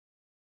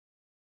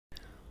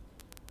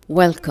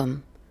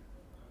Welcome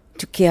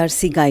to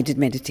KRC Guided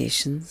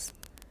Meditations,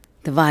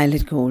 the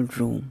Violet Gold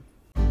Room.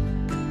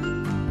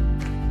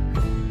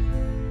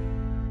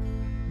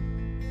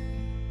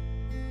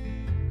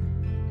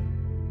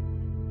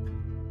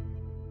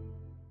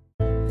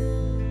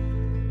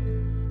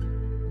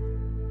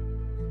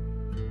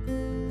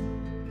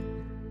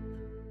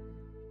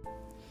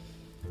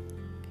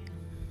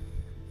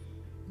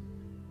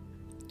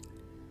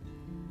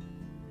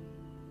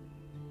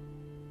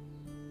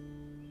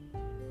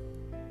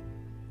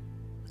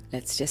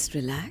 Let's just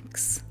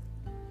relax.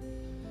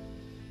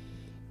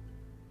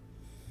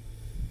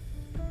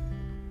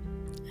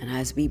 And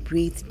as we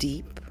breathe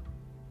deep,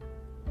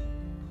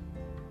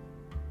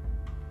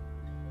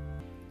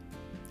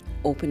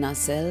 open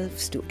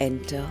ourselves to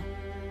enter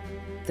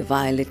the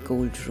Violet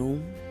Gold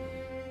Room.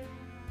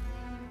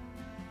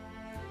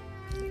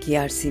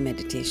 KRC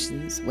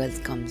Meditations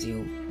welcomes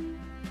you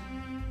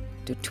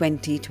to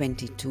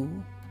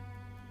 2022.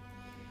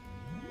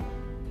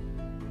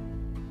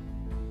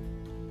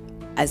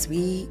 As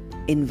we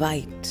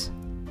invite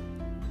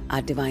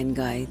our divine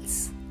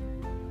guides,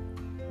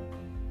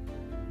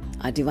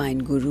 our divine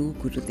Guru,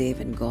 Gurudev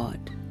and God,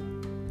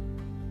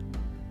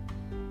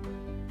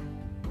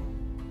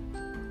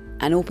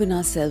 and open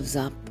ourselves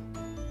up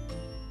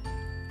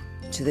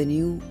to the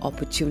new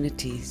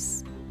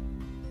opportunities,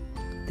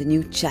 the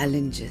new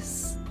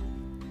challenges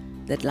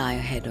that lie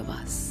ahead of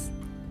us.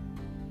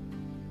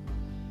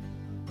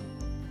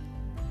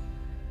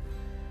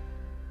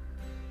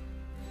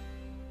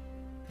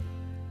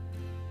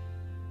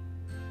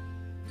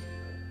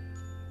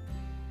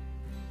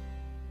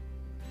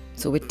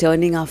 So we're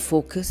turning our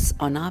focus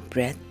on our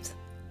breath,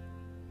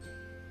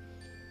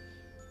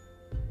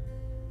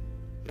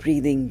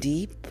 breathing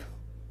deep,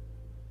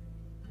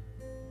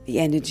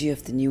 the energy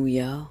of the new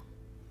year,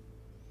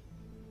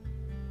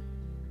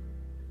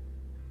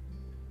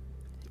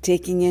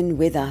 taking in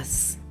with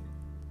us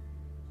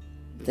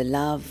the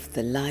love,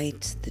 the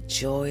light, the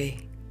joy,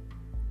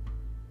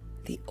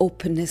 the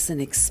openness and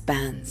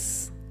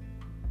expanse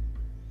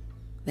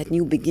that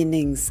new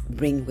beginnings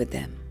bring with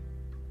them.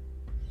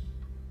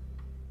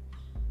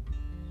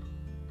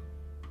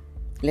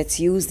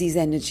 Let's use these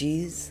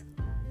energies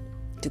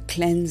to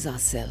cleanse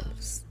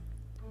ourselves,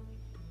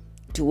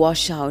 to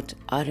wash out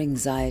our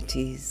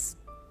anxieties,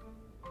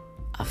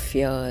 our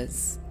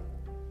fears,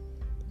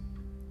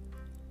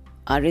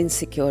 our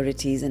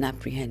insecurities and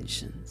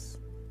apprehensions.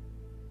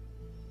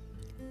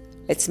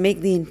 Let's make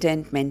the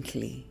intent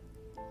mentally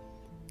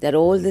that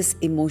all this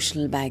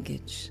emotional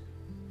baggage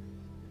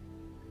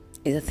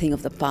is a thing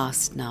of the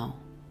past now.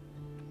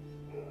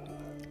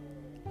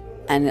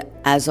 And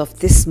as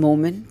of this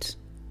moment,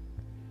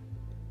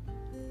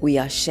 we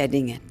are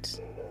shedding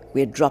it,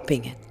 we are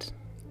dropping it.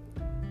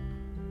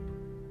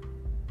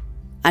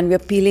 And we are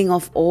peeling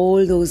off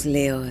all those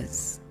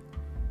layers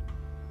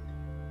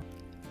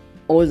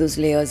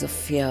of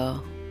fear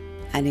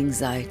and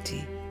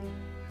anxiety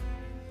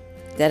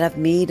that have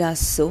made us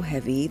so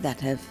heavy,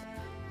 that have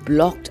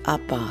blocked our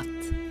path.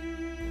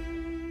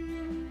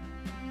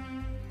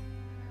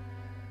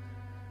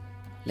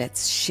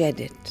 Let's shed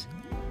it.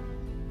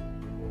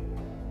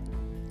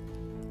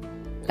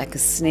 Like a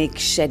snake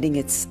shedding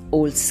its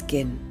old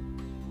skin.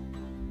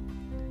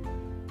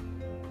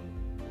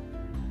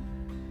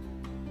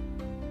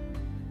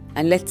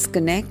 And let's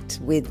connect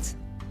with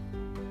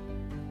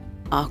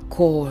our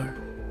core,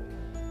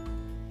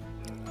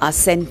 our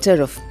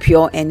center of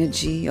pure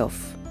energy,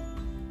 of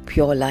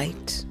pure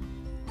light.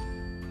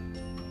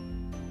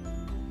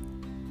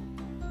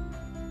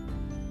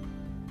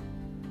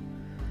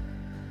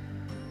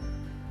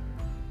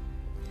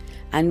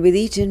 And with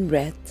each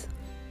in-breath,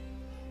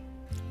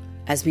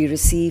 as we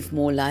receive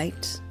more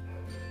light,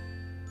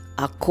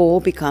 our core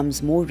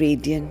becomes more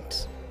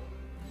radiant,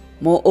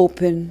 more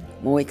open,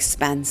 more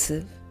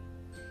expansive.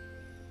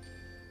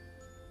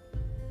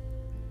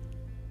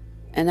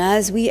 And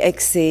as we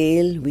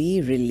exhale,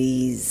 we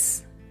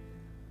release.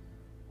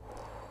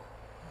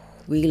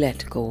 We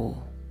let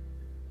go.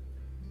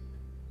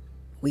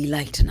 We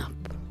lighten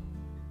up.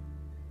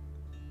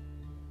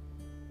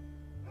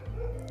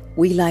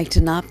 We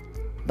lighten up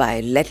by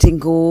letting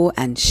go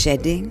and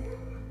shedding.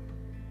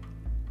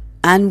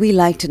 And we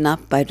lighten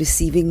up by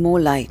receiving more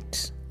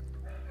light,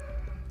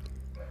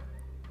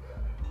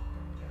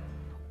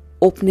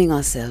 opening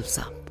ourselves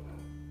up.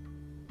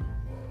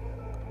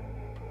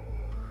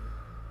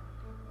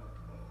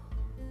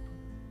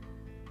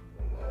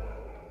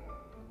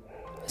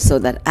 So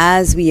that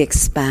as we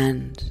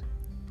expand,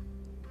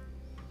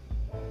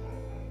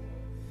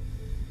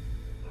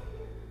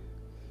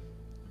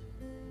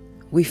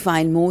 we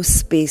find more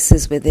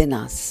spaces within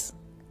us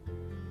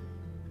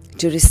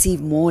to receive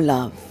more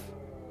love,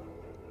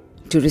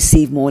 to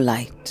receive more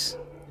light.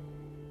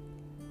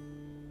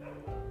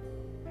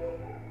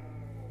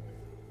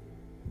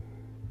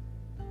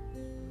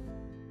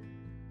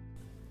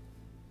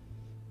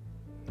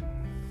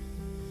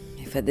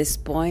 If at this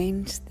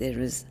point there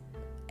is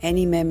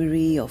any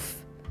memory of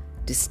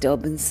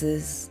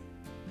disturbances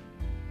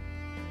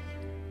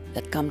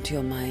that come to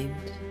your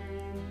mind,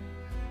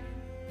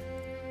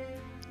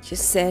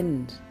 Just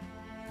send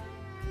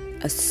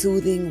a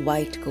soothing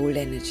white gold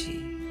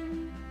energy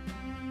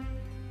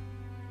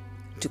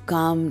to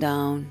calm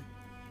down,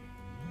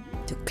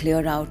 to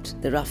clear out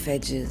the rough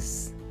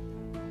edges,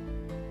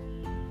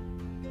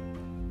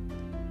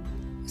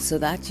 so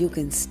that you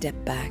can step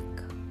back,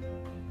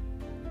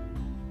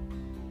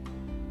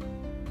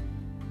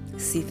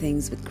 see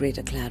things with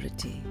greater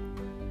clarity,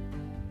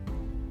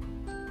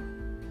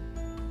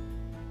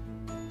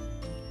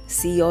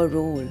 see your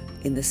role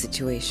in the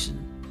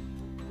situation.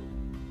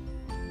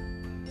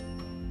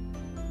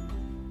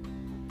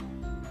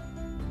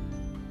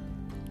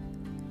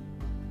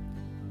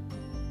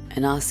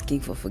 And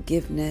asking for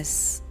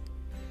forgiveness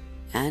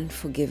and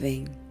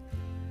forgiving.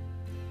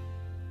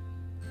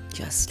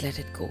 Just let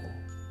it go.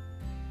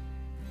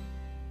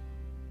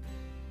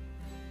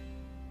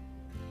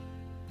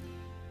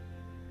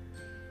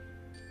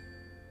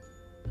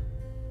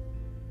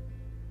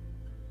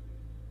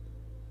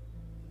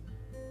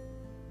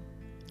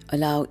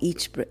 Allow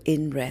each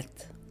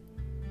in-breath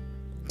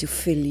to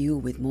fill you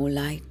with more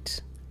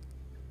light,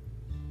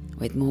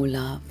 with more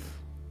love,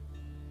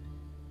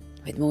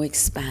 with more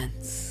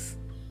expanse,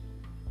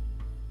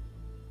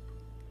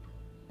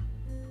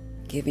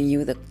 giving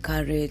you the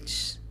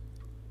courage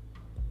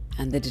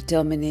and the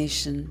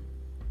determination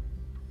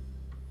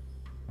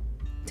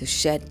to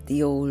shed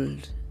the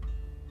old,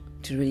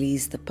 to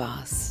release the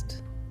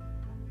past.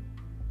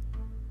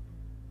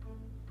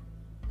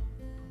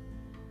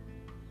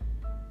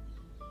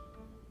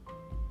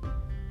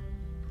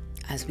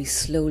 As we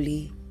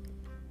slowly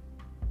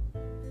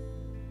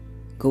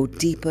go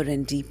deeper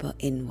and deeper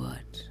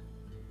inward,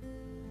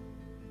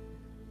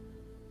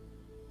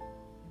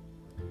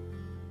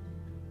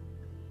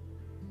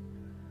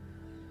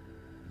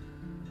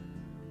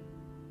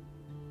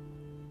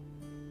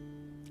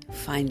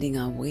 finding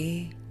our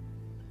way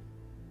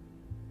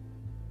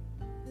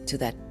to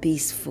that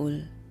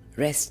peaceful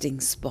resting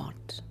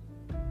spot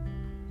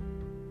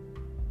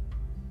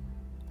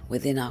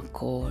within our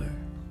core,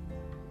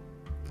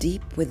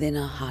 deep within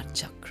our heart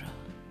chakra.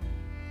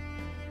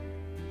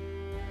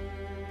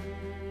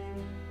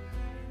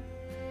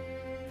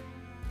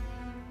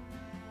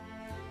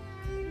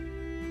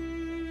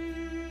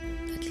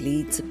 That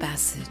leads a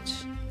passage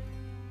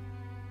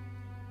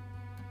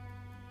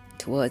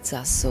towards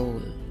our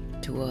soul,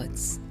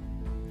 towards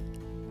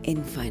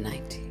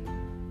infinity.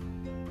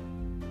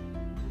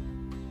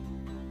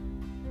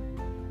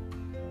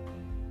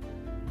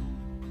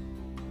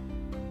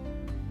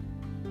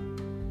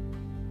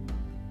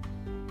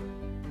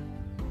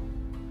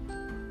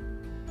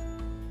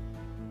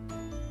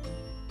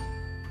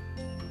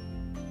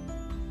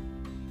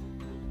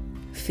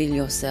 Feel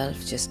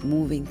yourself just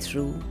moving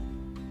through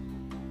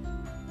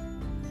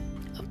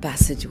a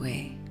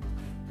passageway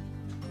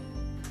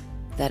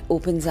that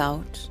opens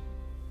out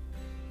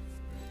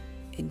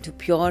into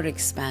pure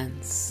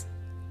expanse.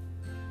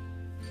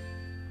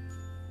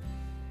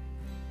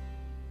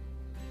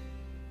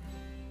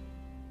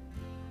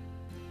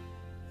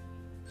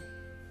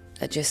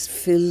 That just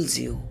fills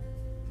you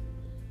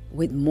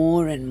with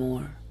more and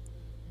more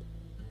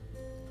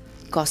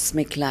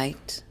cosmic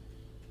light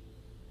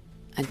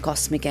and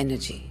cosmic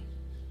energy.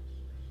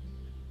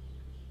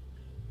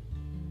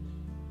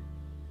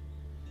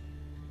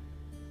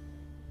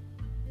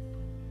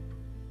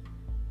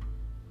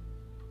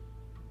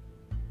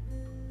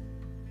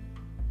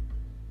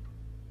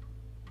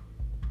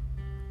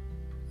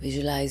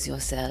 Visualize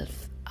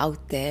yourself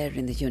out there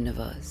in the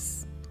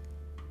universe.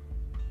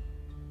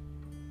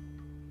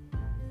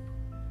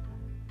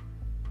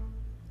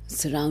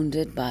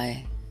 Surrounded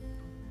by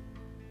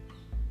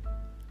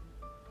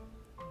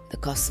the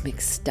cosmic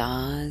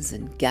stars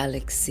and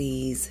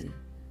galaxies and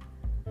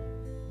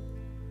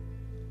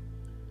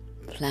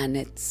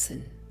planets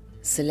and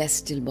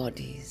celestial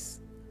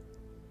bodies,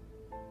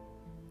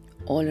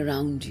 all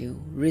around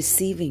you,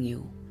 receiving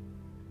you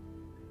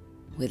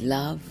with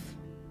love,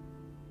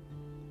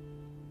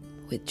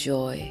 with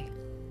joy.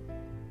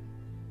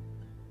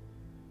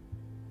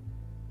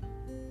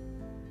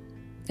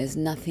 There's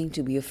nothing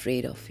to be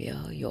afraid of here.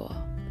 You're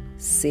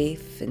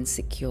safe and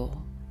secure.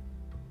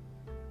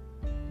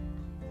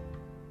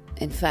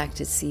 In fact,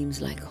 it seems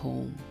like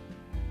home.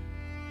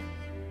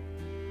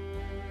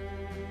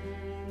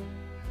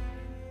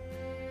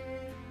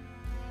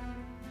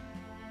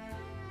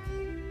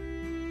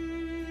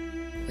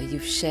 Where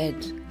you've shed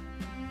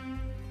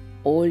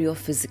all your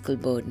physical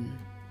burden.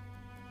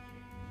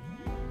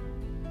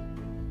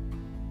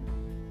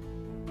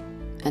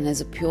 And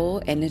as a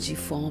pure energy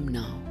form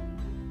now,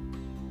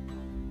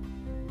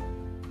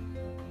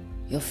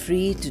 you're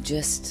free to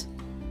just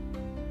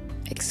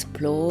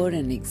explore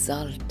and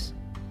exult.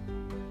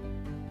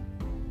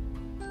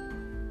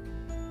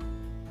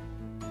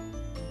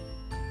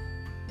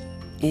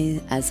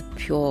 As a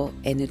pure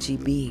energy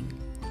being,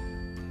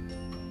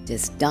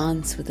 just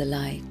dance with the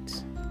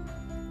light,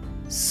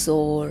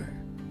 soar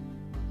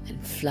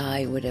and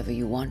fly wherever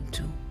you want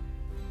to.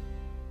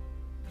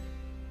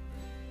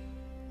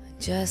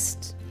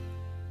 Just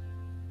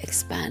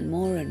expand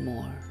more and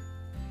more.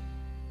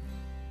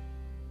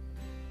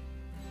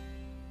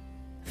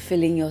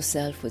 filling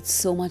yourself with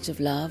so much of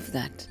love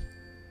that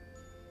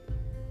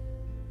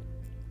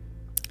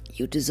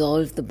you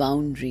dissolve the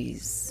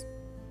boundaries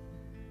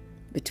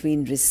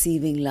between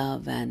receiving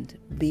love and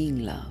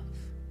being love.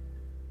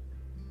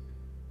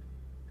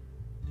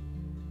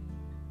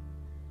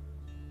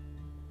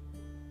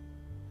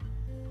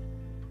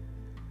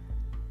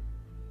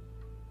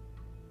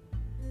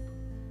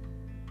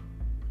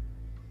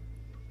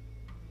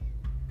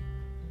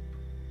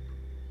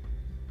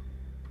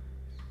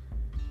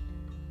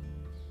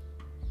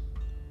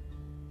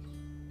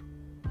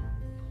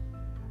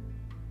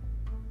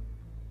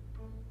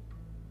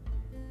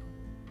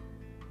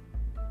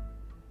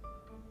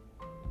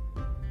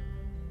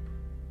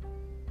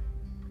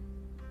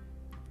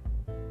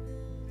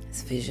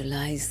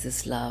 Visualize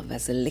this love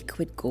as a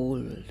liquid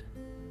gold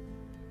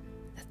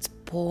that's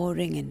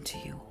pouring into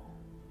you,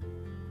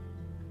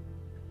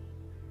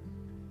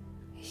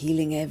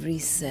 healing every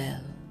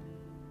cell,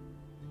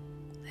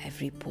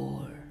 every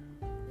pore,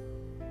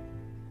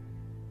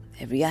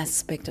 every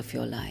aspect of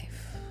your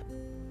life.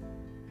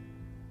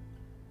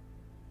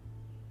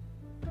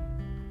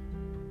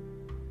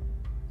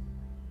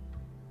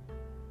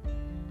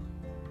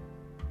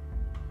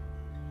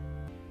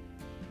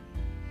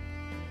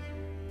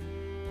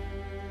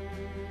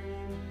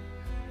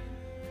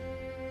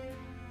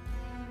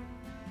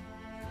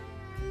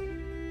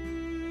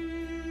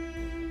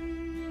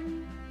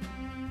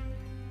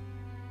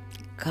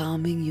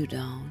 Calming you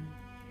down.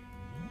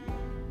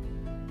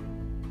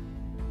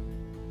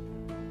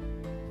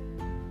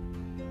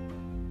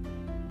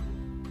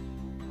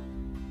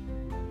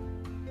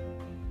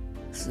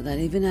 So that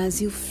even as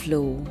you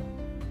flow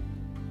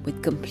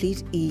with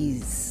complete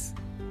ease,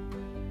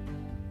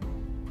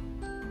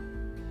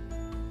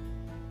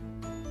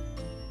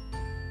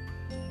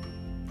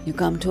 you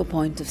come to a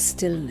point of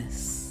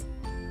stillness.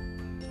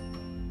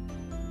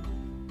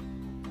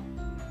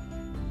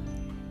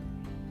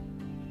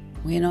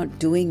 We're not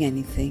doing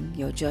anything,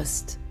 you're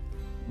just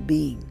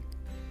being.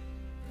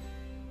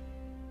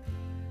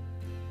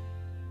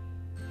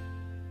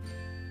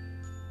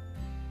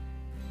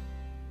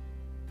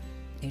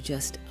 You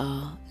just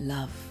are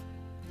love.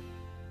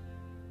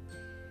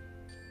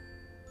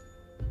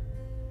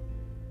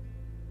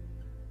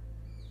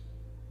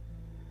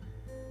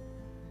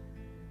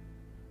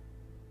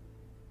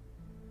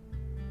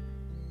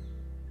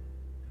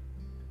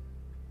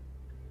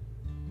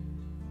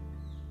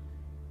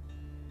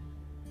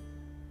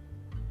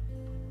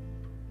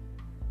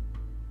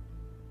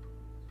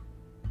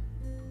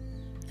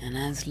 And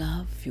as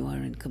love, you are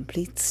in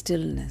complete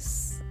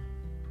stillness.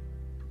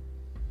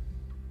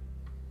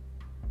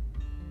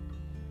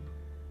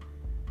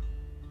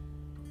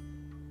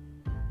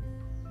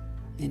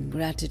 In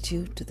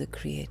gratitude to the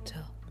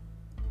Creator.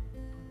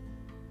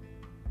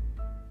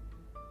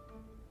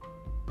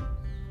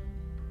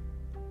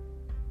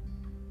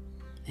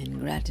 In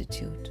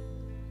gratitude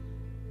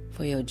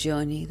for your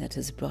journey that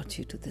has brought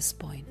you to this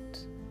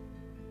point.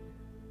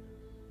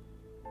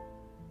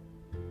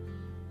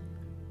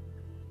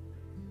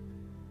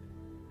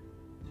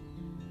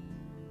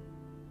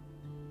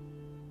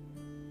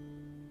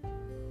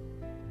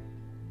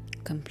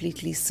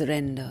 Completely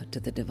surrender to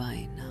the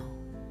divine now.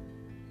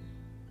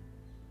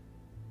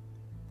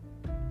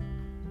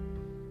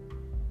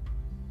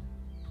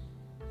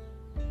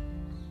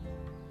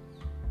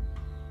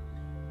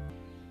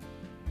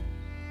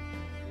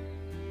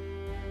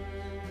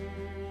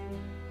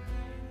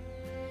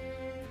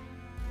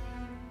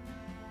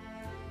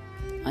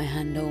 I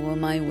hand over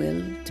my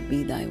will to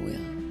be thy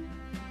will.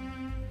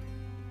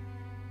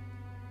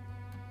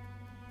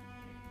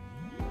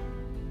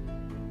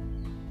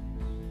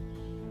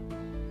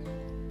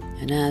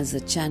 And as a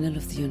channel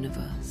of the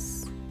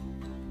universe,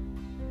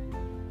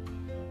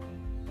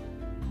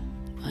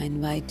 I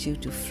invite you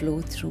to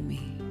flow through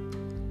me,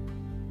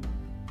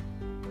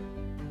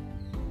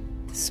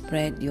 to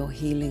spread your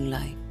healing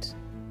light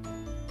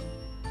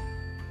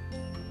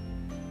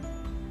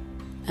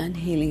and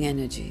healing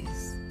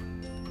energies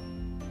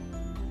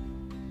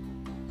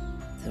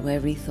through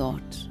every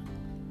thought,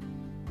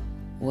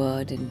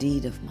 word, and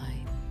deed of mine.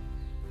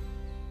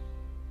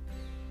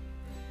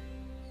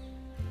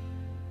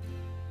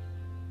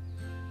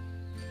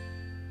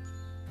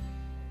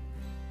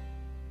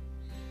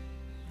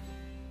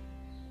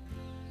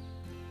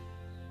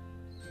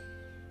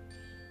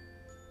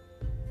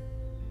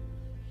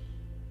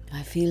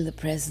 I feel the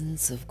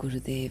presence of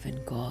Gurudev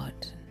and God,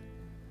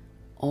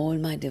 all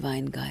my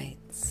divine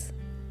guides,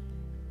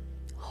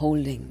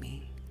 holding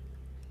me,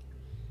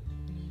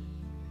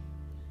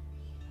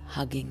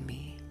 hugging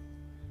me.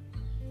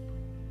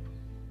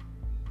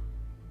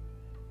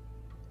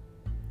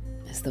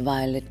 As the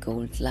violet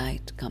gold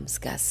light comes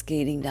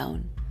cascading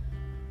down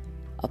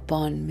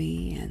upon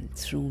me and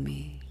through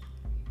me,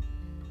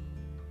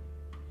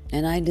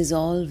 and I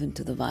dissolve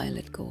into the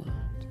violet gold.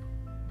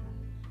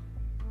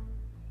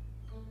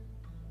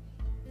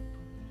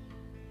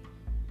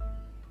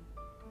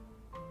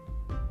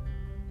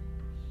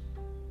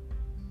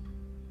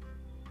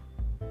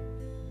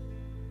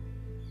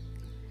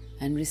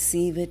 and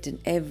receive it in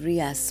every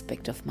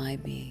aspect of my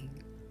being.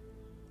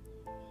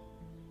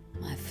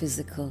 My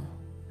physical,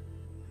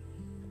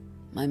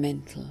 my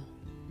mental,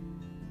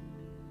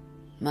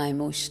 my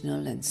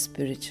emotional and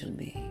spiritual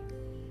being.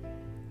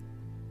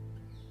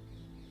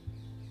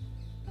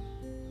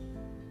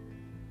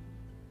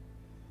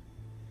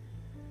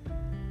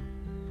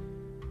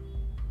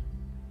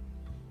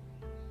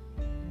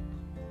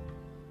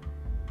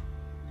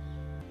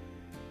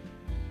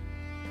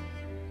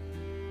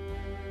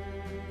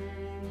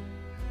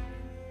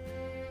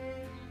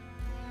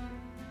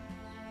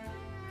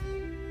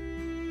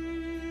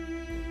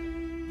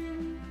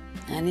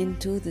 And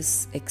into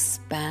this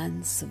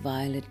expanse of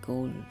violet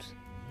gold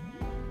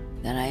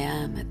that I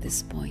am at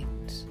this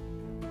point,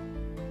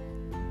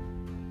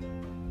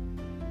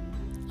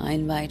 I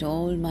invite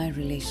all my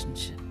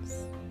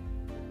relationships,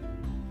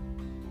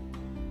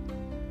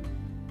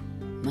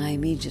 my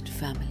immediate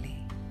family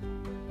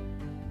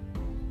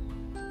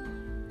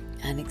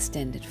and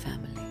extended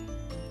family,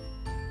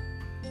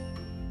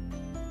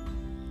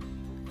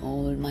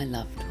 all my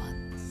loved ones.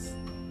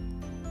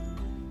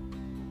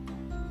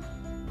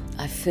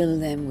 I fill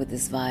them with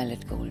this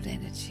violet gold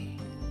energy,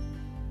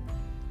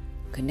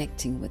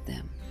 connecting with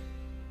them,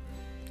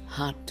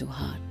 heart to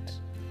heart,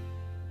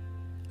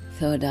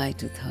 third eye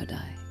to third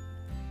eye.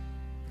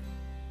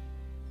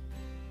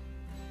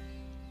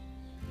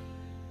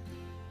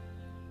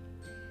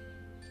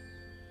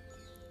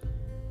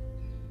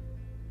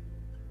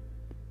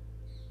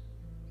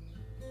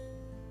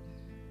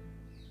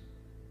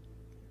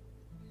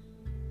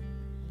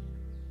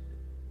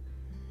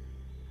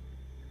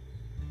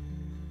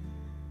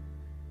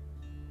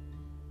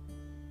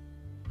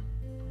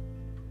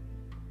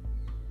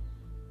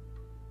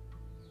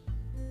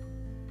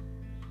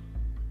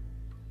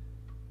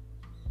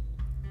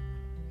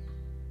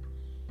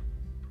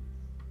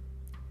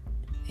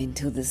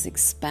 Into this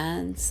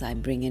expanse, I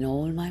bring in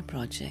all my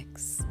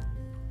projects,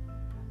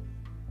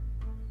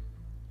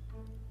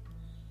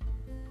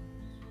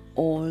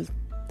 all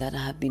that I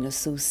have been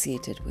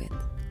associated with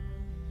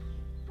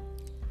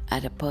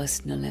at a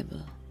personal level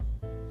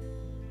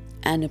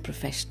and a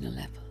professional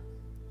level.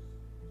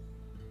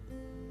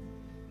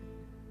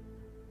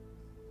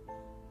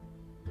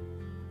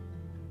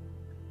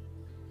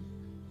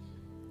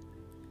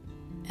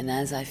 And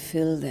as I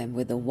fill them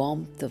with the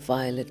warmth of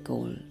violet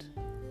gold,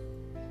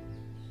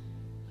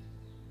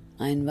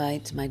 I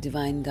invite my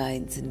divine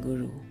guides and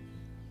Guru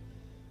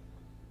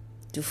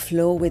to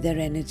flow with their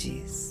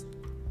energies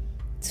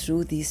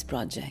through these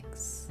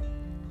projects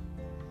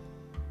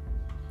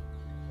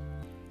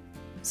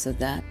so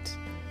that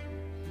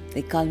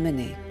they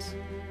culminate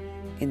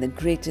in the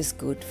greatest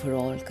good for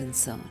all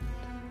concerned.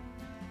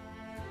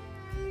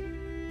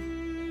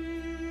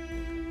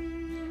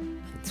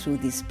 And through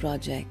these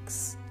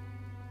projects,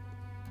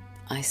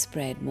 I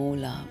spread more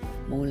love,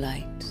 more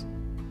light,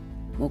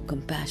 more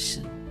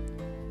compassion,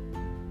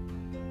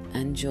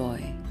 and joy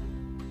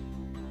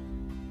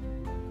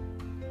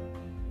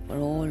for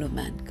all of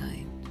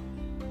mankind,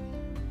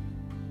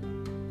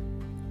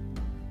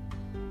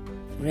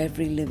 for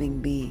every living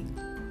being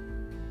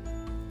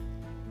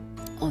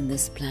on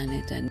this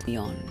planet and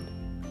beyond.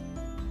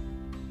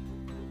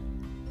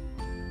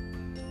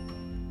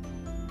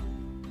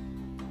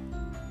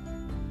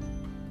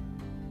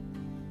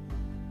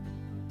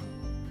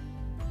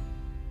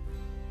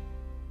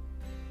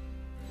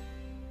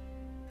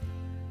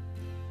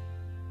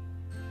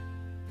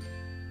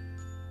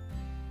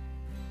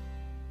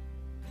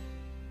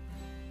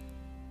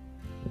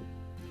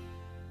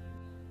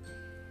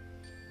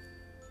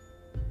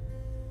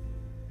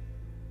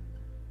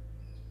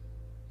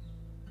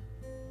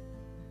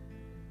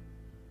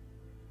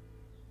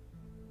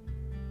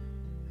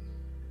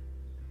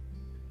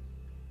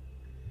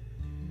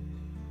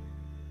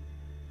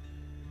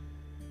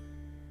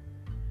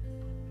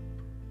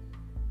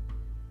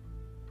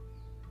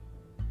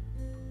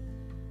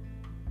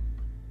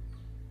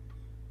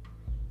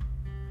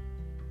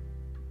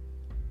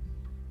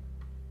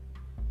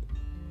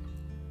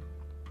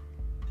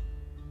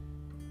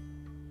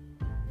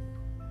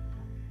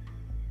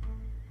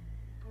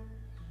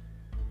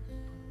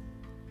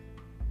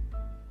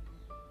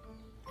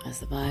 As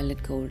the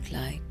violet gold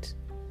light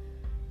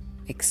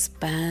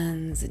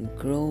expands and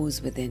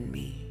grows within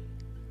me,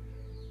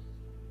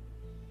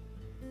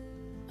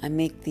 I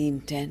make the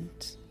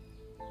intent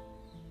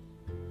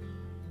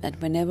that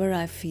whenever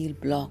I feel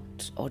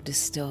blocked or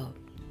disturbed,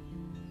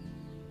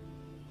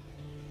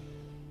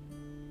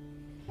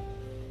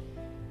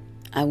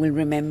 I will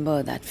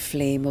remember that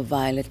flame of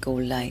violet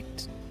gold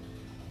light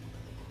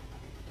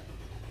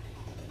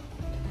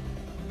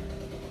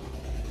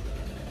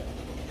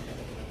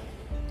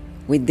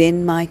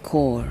within my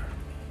core.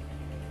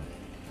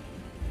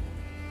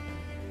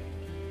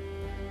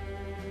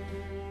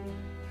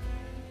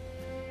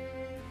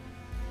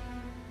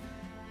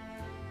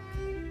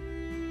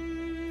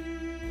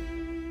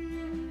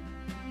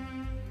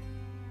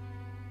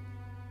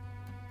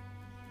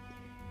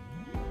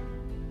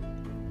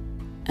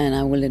 And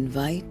I will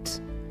invite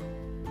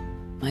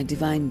my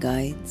divine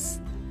guides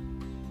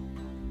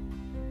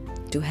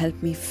to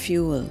help me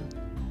fuel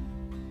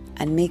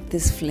and make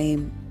this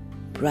flame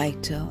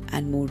brighter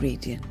and more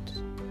radiant.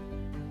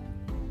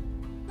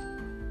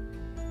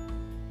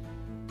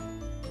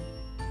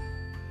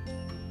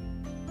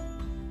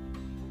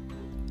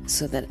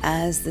 So that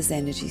as this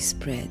energy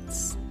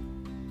spreads,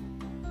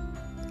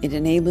 it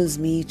enables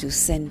me to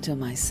center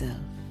myself,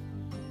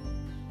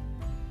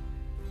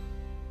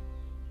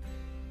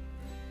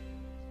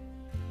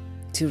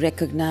 to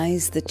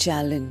recognize the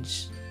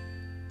challenge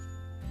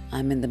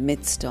I'm in the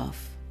midst of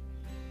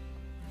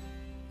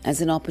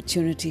as an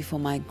opportunity for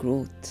my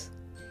growth,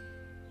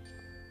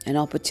 an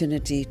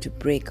opportunity to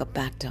break a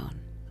pattern,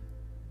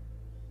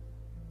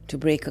 to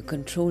break a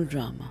control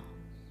drama,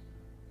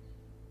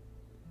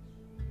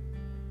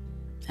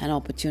 an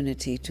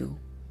opportunity to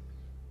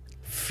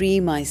free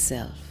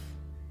myself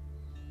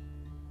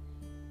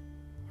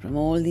from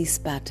all these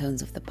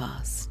patterns of the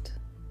past.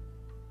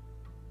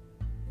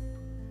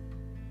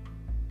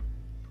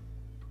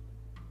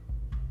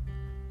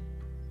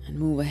 And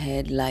move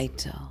ahead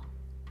lighter,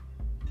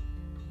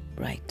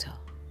 brighter.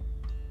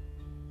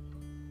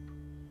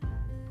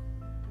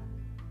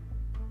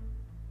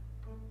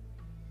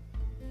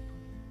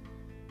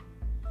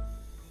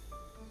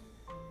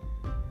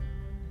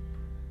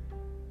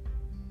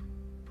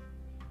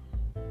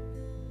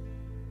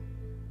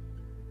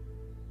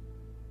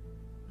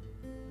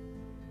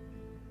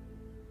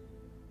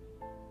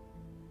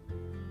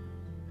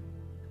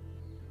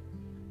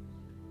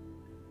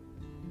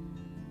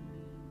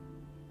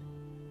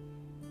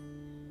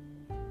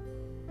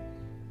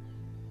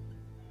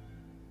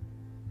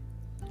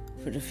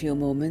 For a few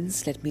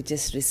moments, let me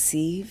just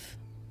receive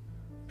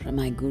from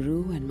my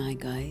Guru and my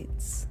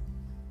guides.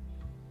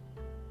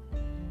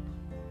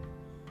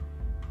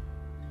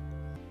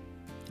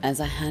 As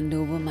I hand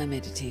over my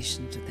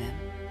meditation to them.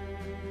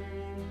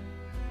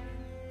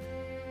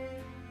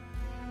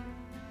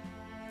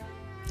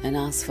 And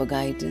ask for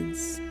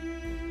guidance.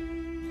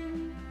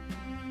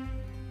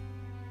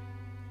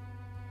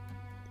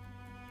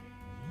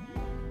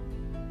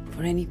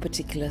 For any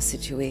particular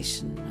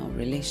situation or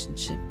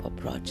relationship or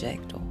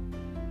project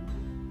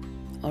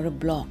or a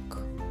block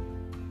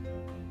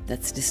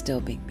that's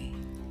disturbing me.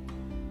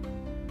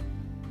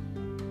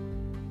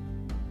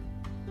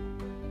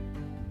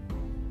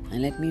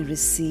 And let me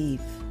receive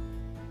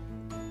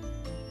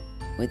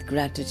with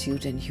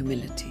gratitude and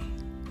humility.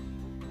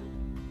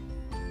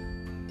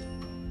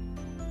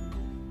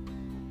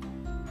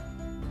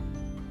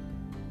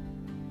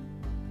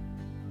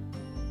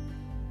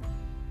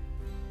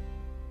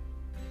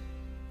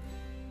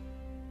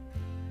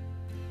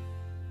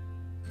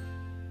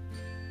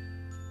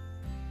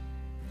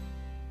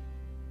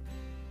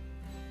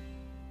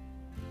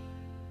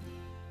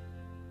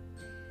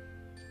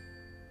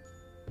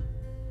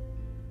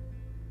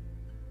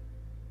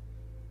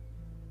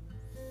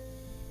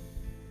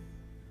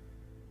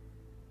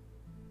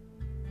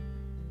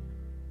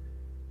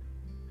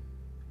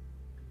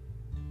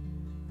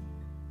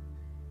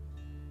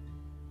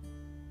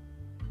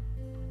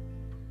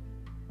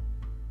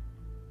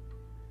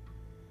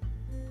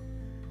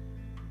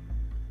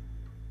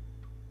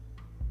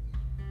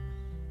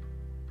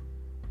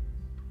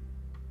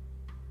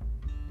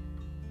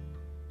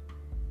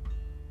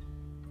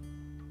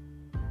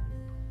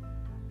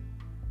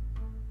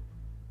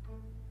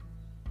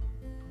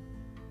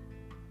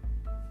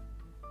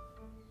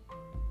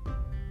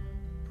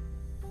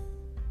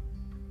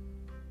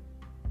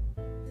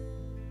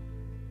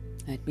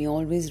 Let me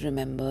always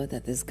remember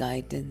that this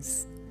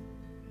guidance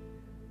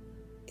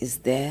is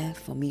there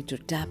for me to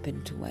tap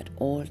into at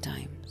all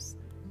times.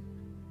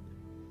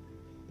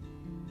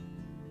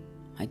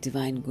 My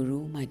divine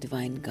Guru, my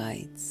divine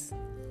guides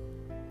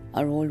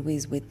are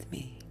always with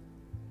me.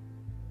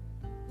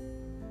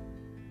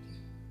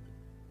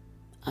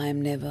 I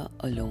am never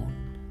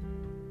alone.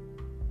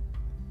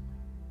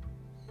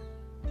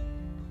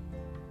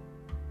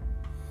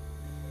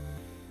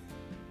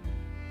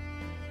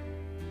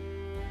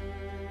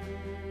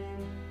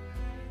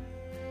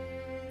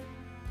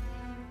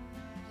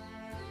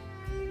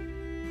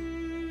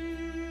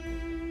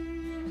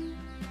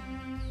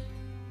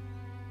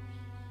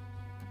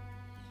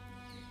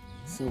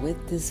 So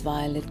with this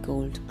violet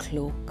gold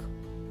cloak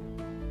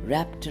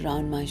wrapped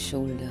around my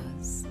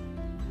shoulders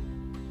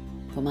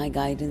for my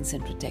guidance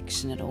and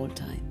protection at all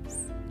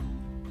times,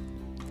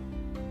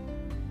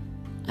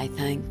 I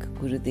thank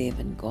Gurudev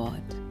and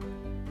God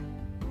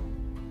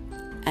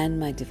and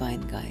my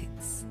divine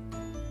guides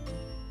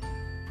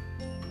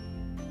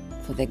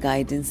for their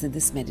guidance in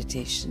this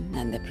meditation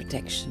and their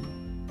protection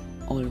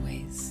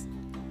always.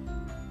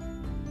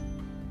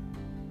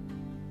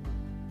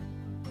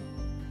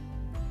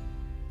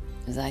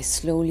 As I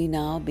slowly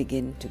now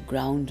begin to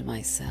ground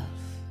myself,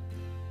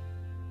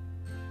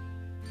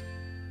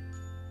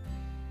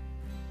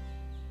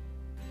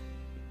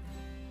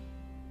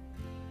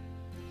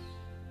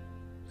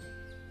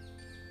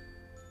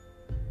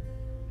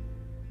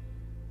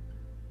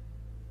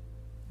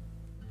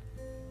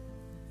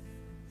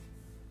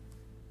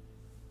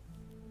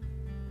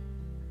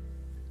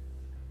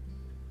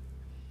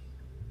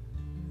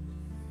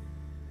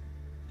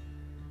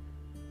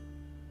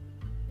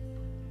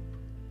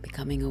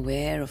 becoming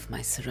aware of my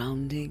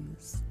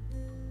surroundings,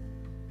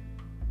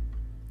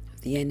 of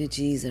the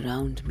energies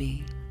around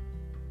me.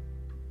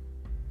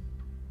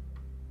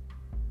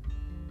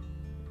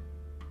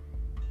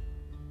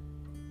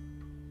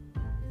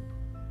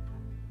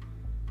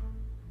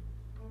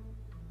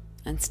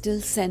 And still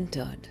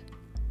centered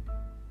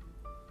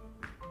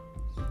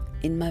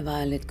in my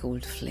violet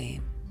gold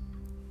flame.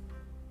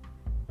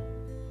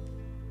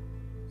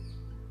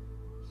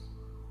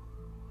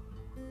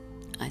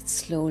 I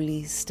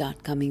slowly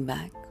start coming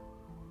back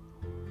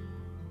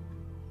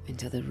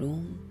into the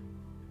room.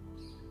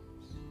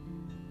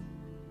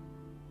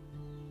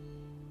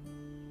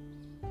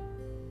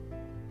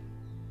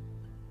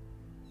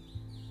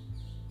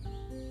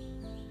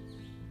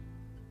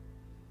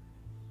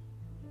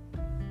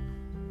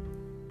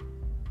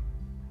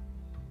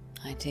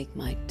 I take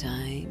my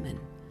time, and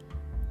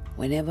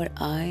whenever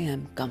I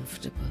am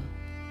comfortable,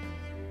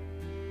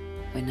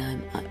 when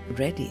I'm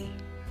ready,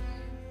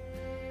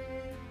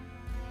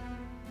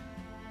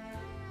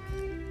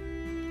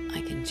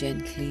 I can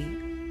gently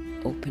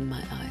open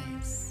my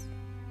eyes.